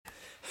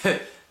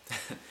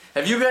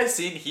Have you guys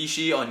seen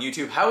He on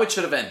YouTube? How it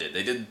should have ended.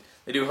 They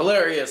do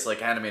hilarious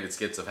like animated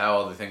skits of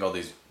how they think all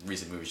these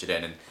recent movies should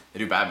end, and they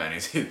do Batman.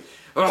 Is that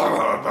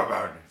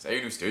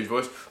your new stage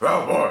voice?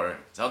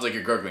 Sounds like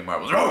you're gurgling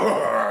marbles.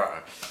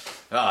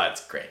 Ah,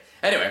 it's great.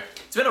 Anyway,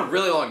 it's been a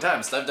really long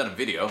time since I've done a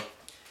video,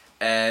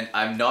 and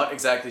I'm not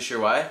exactly sure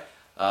why.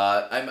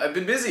 I've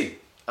been busy.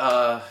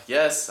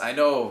 Yes, I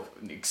know.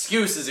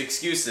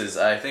 Excuses.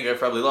 I think I've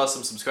probably lost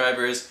some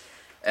subscribers,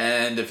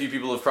 and a few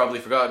people have probably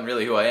forgotten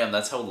really who I am.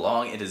 That's how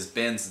long it has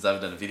been since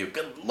I've done a video.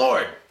 Good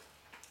lord!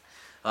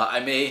 I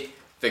may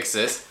fix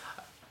this.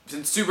 I've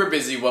been super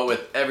busy. What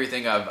with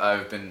everything,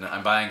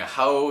 I'm buying a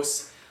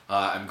house.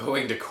 I'm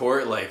going to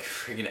court like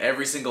freaking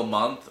every single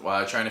month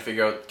while trying to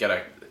figure out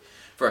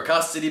for a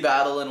custody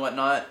battle and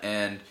whatnot.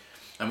 And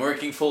I'm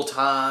working full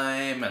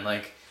time, and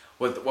like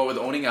with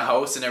owning a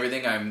house and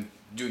everything, I'm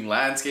doing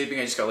landscaping.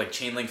 I just got like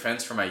chain link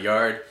fence for my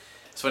yard.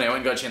 It's funny, I went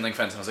and got chain link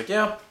fence and I was like,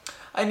 yeah,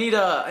 I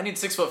need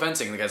 6 foot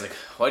fencing. And the guy's like,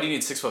 why do you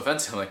need 6 foot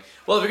fencing? I'm like,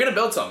 well, if you're gonna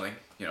build something,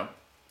 you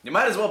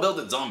might as well build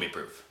it zombie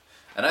proof.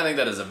 And I think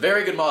that is a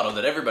very good motto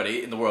that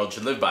everybody in the world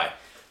should live by.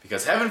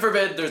 Because heaven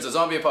forbid there's a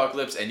zombie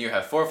apocalypse and you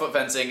have 4 foot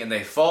fencing and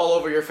they fall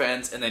over your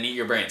fence and then eat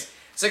your brains.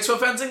 6 foot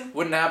fencing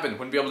wouldn't happen,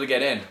 wouldn't be able to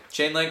get in.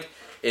 Chain link,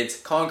 it's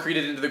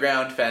concreted into the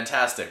ground,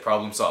 fantastic,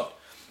 problem solved.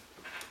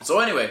 So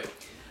anyway,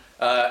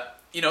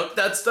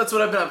 that's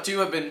what I've been up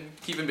to. I've been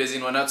keeping busy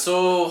and whatnot.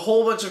 So a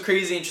whole bunch of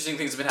crazy, interesting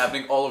things have been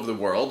happening all over the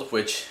world,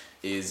 which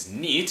is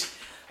neat.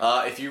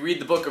 If you read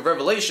the book of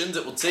Revelations,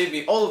 it will save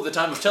me all of the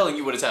time of telling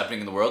you what is happening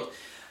in the world,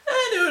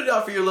 and it would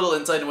offer you a little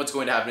insight on what's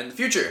going to happen in the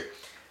future.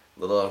 A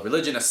little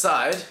religion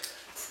aside,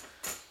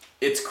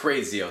 it's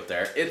crazy out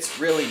there. It's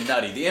really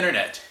nutty. The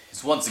internet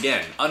is once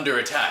again under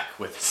attack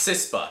with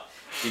CISPA,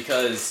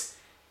 because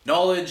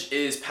knowledge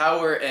is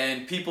power,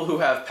 and people who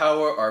have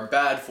power are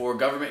bad for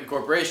government and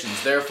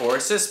corporations. Therefore,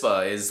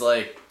 CISPA is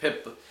like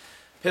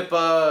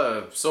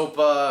PIPA,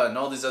 SOPA, and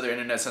all these other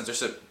internet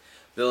censorship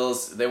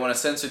bills. They want to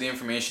censor the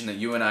information that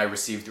you and I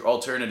receive through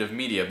alternative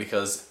media,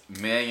 because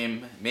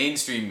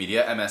mainstream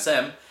media,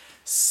 MSM,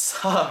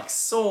 sucks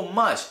so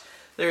much.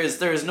 There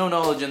is no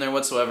knowledge in there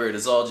whatsoever. It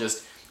is all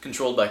just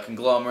controlled by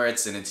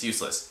conglomerates, and it's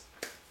useless.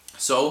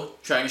 So,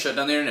 trying to shut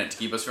down the internet to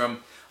keep us from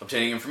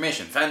obtaining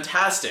information.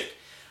 Fantastic.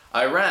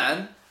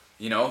 Iran,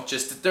 these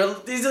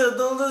are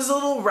those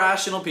little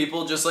rational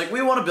people, just like,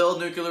 we want to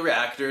build nuclear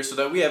reactors so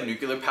that we have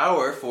nuclear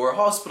power for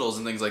hospitals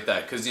and things like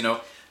that. Because,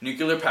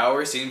 nuclear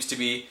power seems to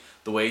be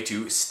the way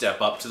to step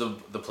up to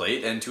the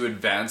plate and to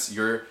advance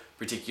your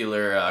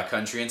particular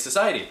country and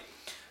society.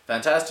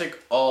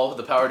 Fantastic. All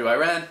the power to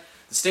Iran.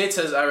 The States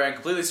has Iran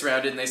completely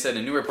surrounded, and they said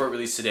in a new report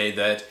released today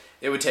that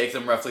it would take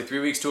them roughly 3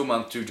 weeks to a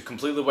month to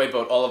completely wipe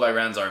out all of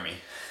Iran's army.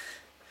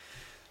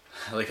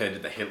 I like how I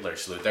did the Hitler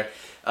salute there.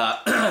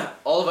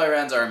 All of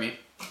Iran's army,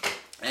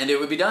 and it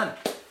would be done.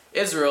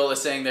 Israel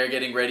is saying they're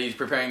getting ready,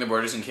 preparing their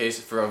borders in case,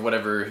 for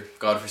whatever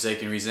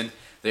godforsaken reason,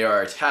 they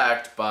are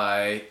attacked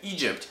by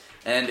Egypt,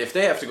 and if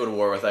they have to go to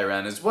war with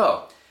Iran as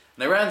well.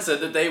 And Iran said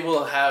that they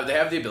have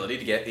the ability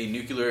to get a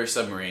nuclear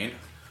submarine,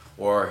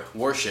 or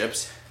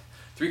warships,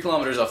 3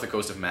 kilometers off the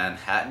coast of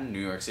Manhattan, New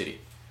York City.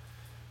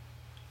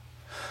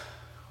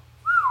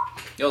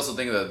 You also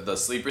think that the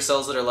sleeper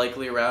cells that are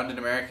likely around in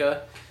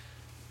America,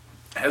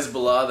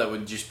 Hezbollah, that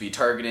would just be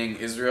targeting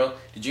Israel.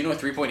 Did you know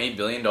 $3.8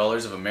 billion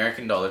of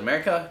American dollars?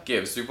 America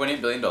gives $3.8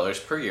 billion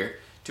per year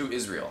to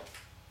Israel.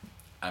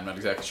 I'm not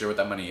exactly sure what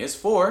that money is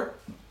for,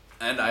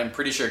 and I'm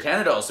pretty sure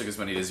Canada also gives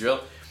money to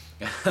Israel.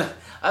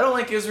 I don't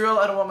like Israel.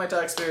 I don't want my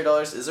taxpayer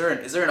dollars. Is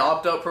there an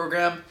opt-out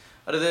program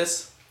out of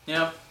this?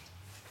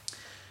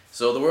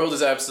 So the world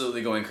is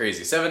absolutely going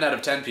crazy. 1 out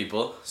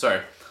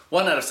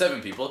of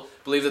 7 people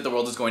believe that the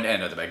world is going to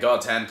end, either by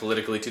God's hand,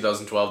 politically,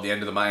 2012, the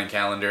end of the Mayan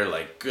calendar,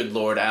 like, good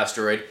lord,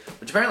 asteroid,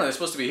 which apparently is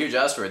supposed to be a huge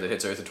asteroid that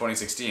hits Earth in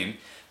 2016.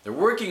 They're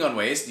working on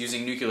ways,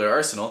 using nuclear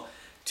arsenal,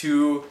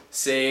 to,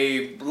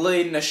 say,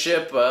 laden a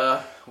ship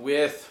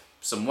with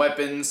some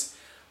weapons,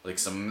 like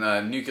some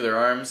nuclear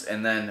arms,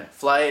 and then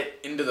fly it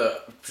into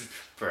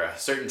for a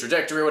certain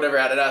trajectory or whatever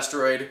at an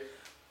asteroid,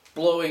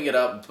 blowing it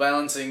up,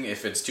 balancing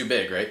if it's too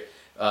big, right?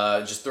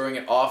 Just throwing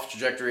it off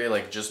trajectory,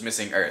 like just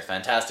missing Earth.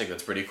 Fantastic,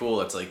 that's pretty cool.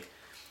 That's like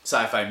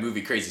sci-fi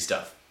movie crazy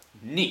stuff.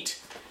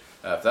 Neat.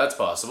 If that's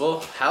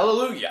possible,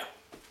 hallelujah.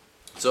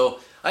 So,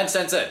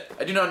 Einstein said,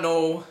 I do not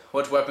know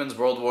what weapons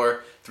World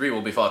War III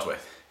will be fought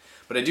with,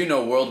 but I do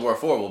know World War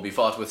IV will be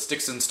fought with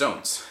sticks and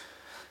stones.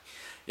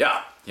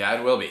 Yeah,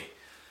 it will be.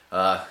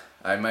 I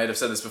might have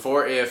said this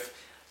before, if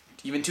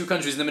even 2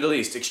 countries in the Middle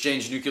East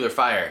exchanged nuclear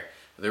fire,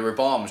 there were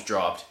bombs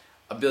dropped,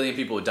 1 billion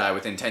people would die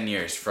within 10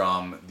 years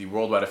from the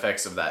worldwide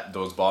effects of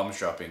those bombs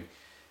dropping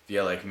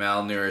via like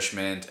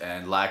malnourishment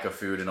and lack of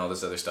food and all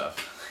this other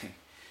stuff.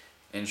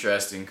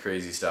 Interesting,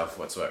 crazy stuff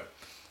whatsoever.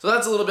 So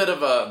that's a little bit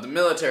of the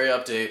military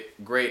update,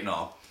 great and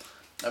all.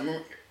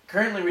 I'm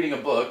currently reading a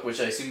book, which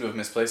I seem to have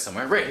misplaced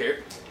somewhere, right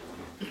here.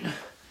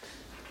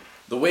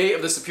 The Way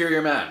of the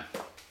Superior Man.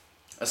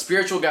 A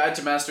spiritual guide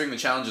to mastering the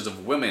challenges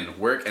of women,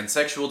 work, and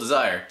sexual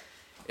desire.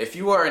 If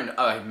you are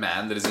a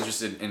man that is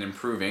interested in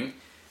improving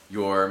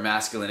your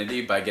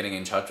masculinity by getting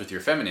in touch with your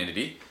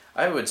femininity,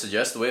 I would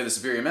suggest The Way of the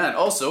Superior Man.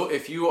 Also,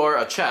 if you are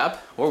a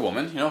chap, or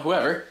woman, you know,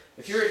 whoever,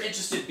 if you're an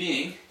interested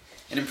being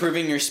in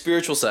improving your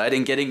spiritual side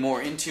and getting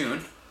more in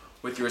tune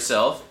with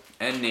yourself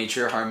and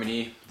nature,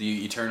 harmony,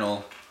 the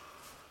eternal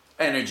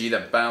energy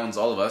that bounds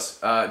all of us,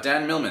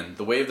 Dan Millman,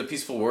 The Way of the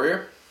Peaceful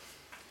Warrior,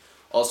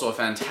 also a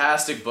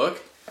fantastic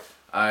book.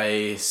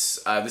 The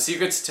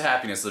secrets to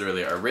happiness,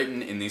 literally, are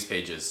written in these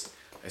pages.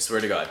 I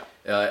swear to God.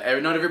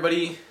 Not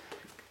everybody...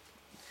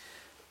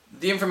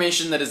 The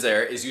information that is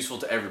there is useful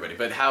to everybody,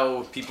 but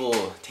how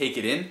people take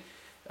it in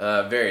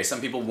varies.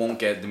 Some people won't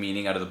get the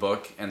meaning out of the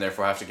book and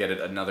therefore have to get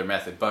it another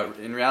method, but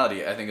in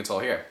reality, I think it's all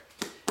here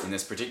in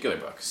this particular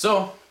book.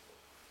 So,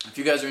 if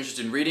you guys are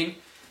interested in reading,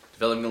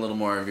 developing a little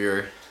more of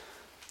your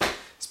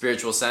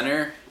spiritual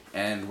center,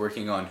 and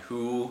working on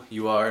who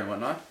you are and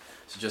whatnot,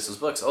 suggest those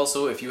books.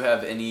 Also, if you're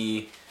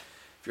having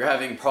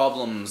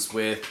problems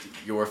with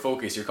your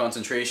focus, your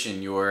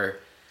concentration, you're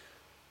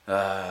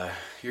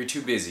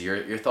too busy,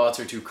 your thoughts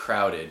are too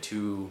crowded,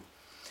 too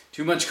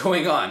much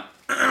going on,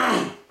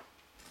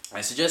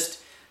 I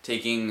suggest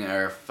taking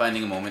or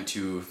finding a moment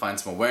to find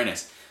some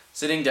awareness.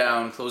 Sitting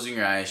down, closing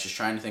your eyes, just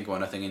trying to think about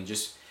nothing, and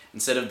just,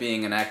 instead of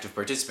being an active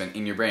participant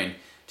in your brain,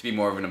 to be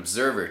more of an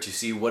observer, to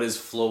see what is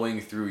flowing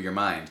through your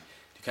mind,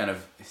 to kind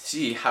of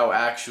see how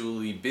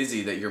actually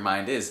busy that your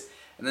mind is,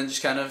 and then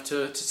just kind of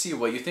to see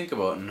what you think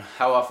about and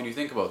how often you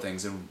think about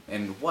things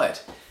and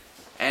what.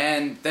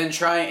 And then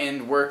try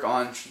and work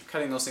on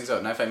cutting those things out.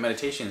 And I find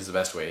meditation is the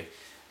best way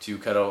to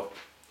cut out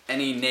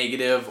any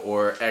negative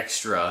or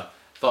extra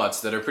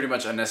thoughts that are pretty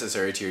much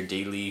unnecessary to your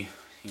daily,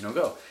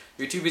 go.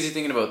 You're too busy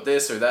thinking about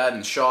this or that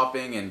and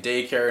shopping and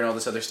daycare and all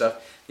this other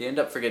stuff. You end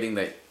up forgetting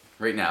that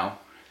right now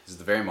is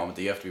the very moment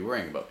that you have to be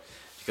worrying about.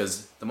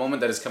 Because the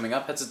moment that is coming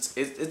up has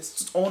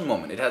its own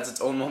moment. It has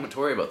its own moment to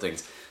worry about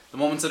things. The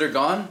moments that are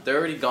gone, they're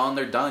already gone,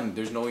 they're done.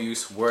 There's no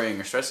use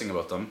worrying or stressing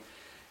about them.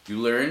 You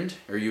learned,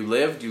 or you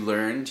lived, you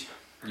learned,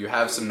 you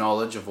have some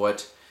knowledge of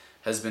what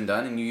has been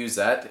done, and you use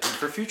that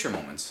for future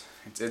moments.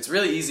 It's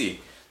really easy.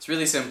 It's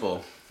really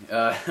simple.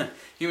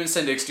 Humans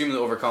tend to extremely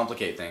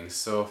overcomplicate things,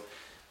 so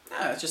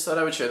I just thought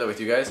I would share that with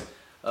you guys.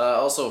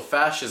 Also,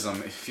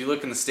 fascism, if you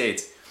look in the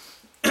States,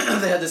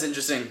 they had this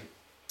interesting,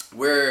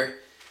 the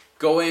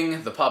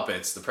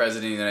puppets, the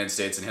President of the United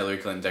States and Hillary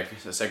Clinton,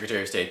 the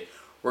Secretary of State,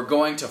 we're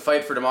going to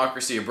fight for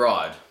democracy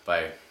abroad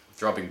by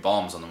dropping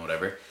bombs on them,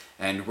 whatever.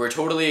 And we're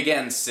totally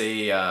against,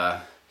 say,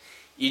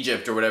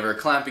 Egypt or whatever,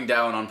 clamping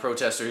down on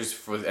protesters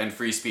and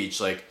free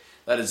speech. Like,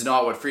 that is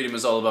not what freedom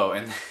is all about.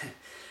 And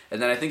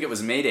then I think it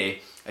was May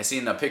Day. I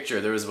seen that picture.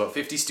 There was about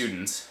 50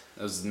 students.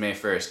 That was May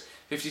 1st.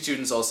 50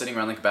 students all sitting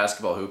around like a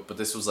basketball hoop, but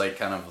this was like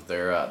kind of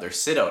their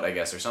sit-out, I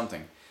guess, or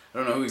something. I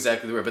don't know who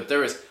exactly they were, but there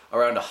was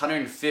around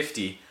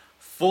 150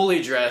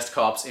 fully dressed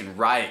cops in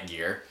riot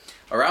gear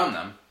around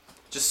them,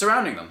 just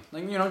surrounding them.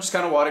 Like, just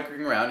kind of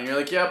wandering around, and you're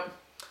like, yep.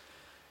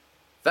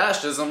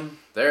 Fascism,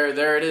 there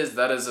it is.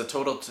 That is a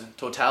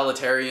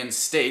totalitarian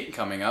state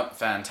coming up.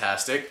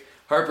 Fantastic.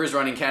 Harper's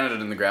running Canada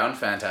in the ground.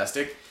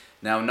 Fantastic.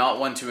 Now, not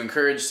one to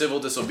encourage civil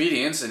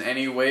disobedience in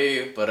any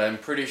way, but I'm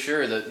pretty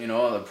sure that,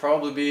 that'd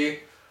probably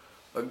be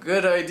a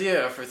good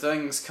idea for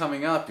things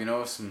coming up.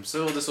 Some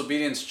civil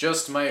disobedience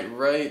just might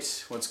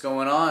right what's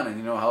going on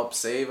and, help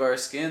save our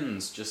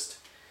skins. Just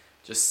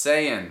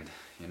saying,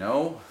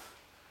 Anyway,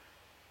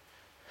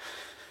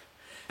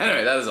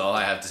 that is all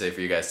I have to say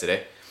for you guys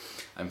today.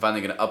 I'm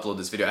finally going to upload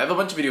this video. I have a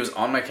bunch of videos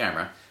on my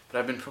camera, but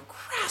I've been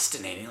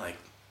procrastinating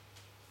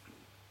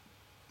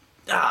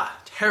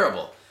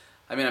terrible.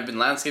 I mean, I've been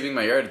landscaping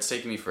my yard. It's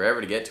taken me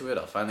forever to get to it.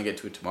 I'll finally get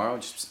to it tomorrow.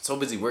 Just so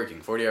busy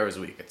working, 40 hours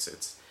a week.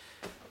 It's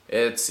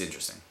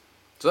interesting.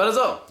 So that is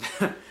all.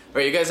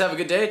 Alright, you guys have a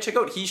good day. Check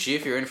out He She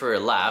if you're in for a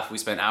laugh. We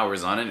spent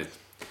hours on it. It's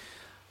a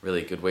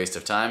really good waste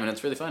of time, and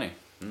it's really funny.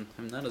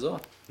 And that is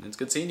all. It's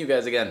good seeing you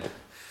guys again.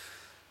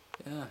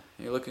 Yeah,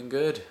 you're looking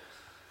good.